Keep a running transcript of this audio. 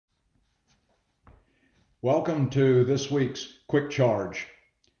Welcome to this week's Quick Charge.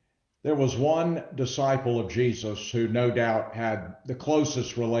 There was one disciple of Jesus who no doubt had the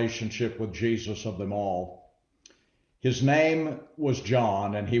closest relationship with Jesus of them all. His name was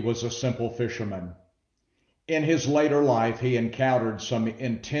John, and he was a simple fisherman. In his later life, he encountered some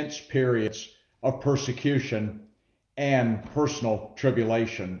intense periods of persecution and personal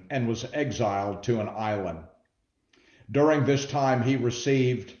tribulation and was exiled to an island. During this time, he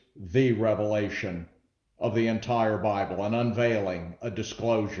received the revelation of the entire Bible, an unveiling, a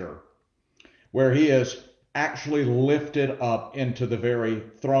disclosure, where he is actually lifted up into the very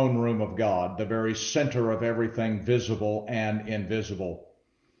throne room of God, the very center of everything visible and invisible.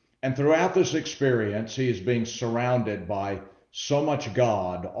 And throughout this experience, he is being surrounded by so much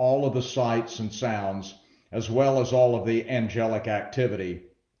God, all of the sights and sounds, as well as all of the angelic activity.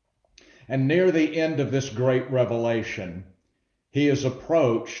 And near the end of this great revelation, he is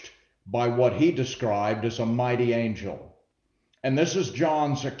approached by what he described as a mighty angel. And this is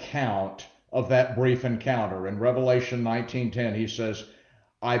John's account of that brief encounter. In Revelation 19:10, he says,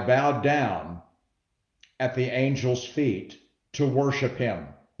 "I bowed down at the angel's feet to worship him.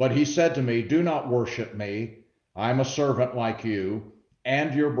 But he said to me, 'Do not worship me. I am a servant like you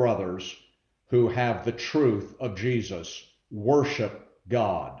and your brothers who have the truth of Jesus. Worship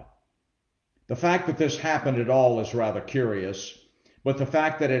God.'" The fact that this happened at all is rather curious, but the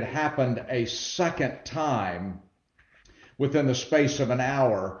fact that it happened a second time within the space of an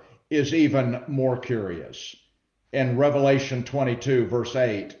hour is even more curious. In Revelation 22, verse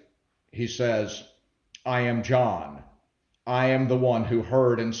 8, he says, "I am John. I am the one who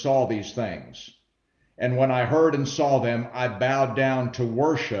heard and saw these things. And when I heard and saw them, I bowed down to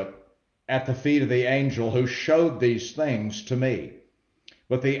worship at the feet of the angel who showed these things to me.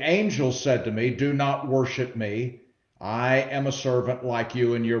 But the angel said to me, 'Do not worship me. I am a servant like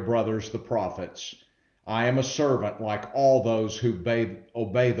you and your brothers, the prophets. I am a servant like all those who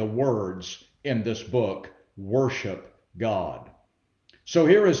obey the words in this book. Worship God.'" So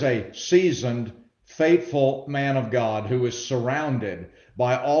here is a seasoned, faithful man of God who is surrounded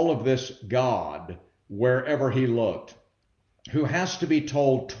by all of this God wherever he looked, who has to be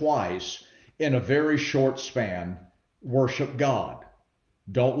told twice in a very short span, worship God.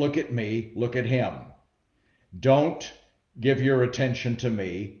 Don't look at me, look at him. Don't give your attention to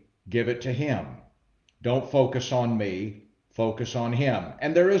me, give it to him. Don't focus on me, focus on him.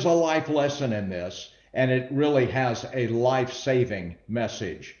 And there is a life lesson in this, and it really has a life-saving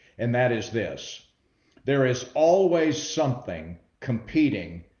message, and that is this: there is always something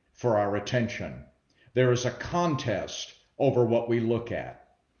competing for our attention. There is a contest over what we look at.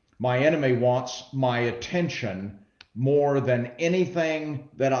 My enemy wants my attention more than anything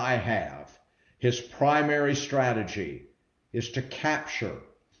that I have. His primary strategy is to capture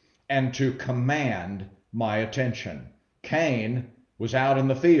and to command my attention. Cain was out in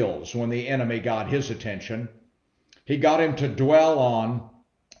the fields when the enemy got his attention. He got him to dwell on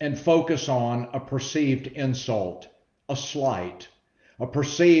and focus on a perceived insult, a slight, a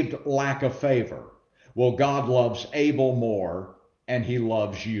perceived lack of favor. Well, God loves Abel more, and he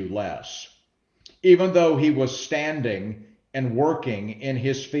loves you less. Even though he was standing and working in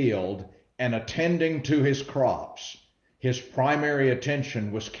his field and attending to his crops, his primary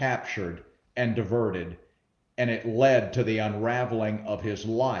attention was captured and diverted, and it led to the unraveling of his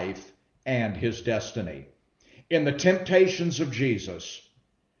life and his destiny. In the temptations of Jesus,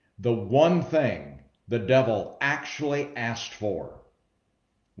 the one thing the devil actually asked for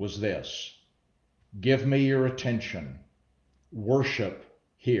was this: give me your attention, worship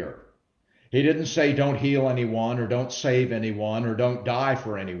here. He didn't say don't heal anyone or don't save anyone or don't die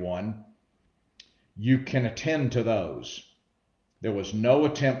for anyone. You can attend to those. There was no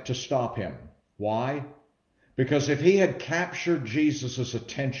attempt to stop him. Why? Because if he had captured Jesus'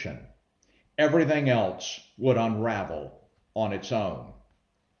 attention, everything else would unravel on its own.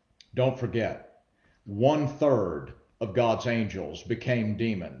 Don't forget, 1/3 of God's angels became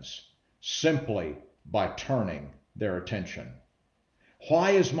demons simply by turning their attention.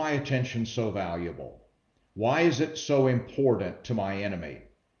 Why is my attention so valuable? Why is it so important to my enemy?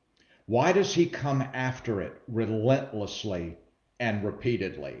 Why does he come after it relentlessly and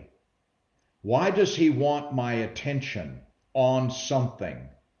repeatedly? Why does he want my attention on something,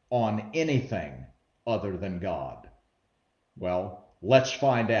 on anything other than God? Well, let's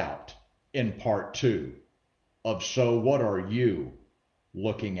find out in part 2 of So What Are You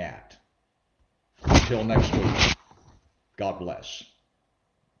Looking At? Until next week, God bless.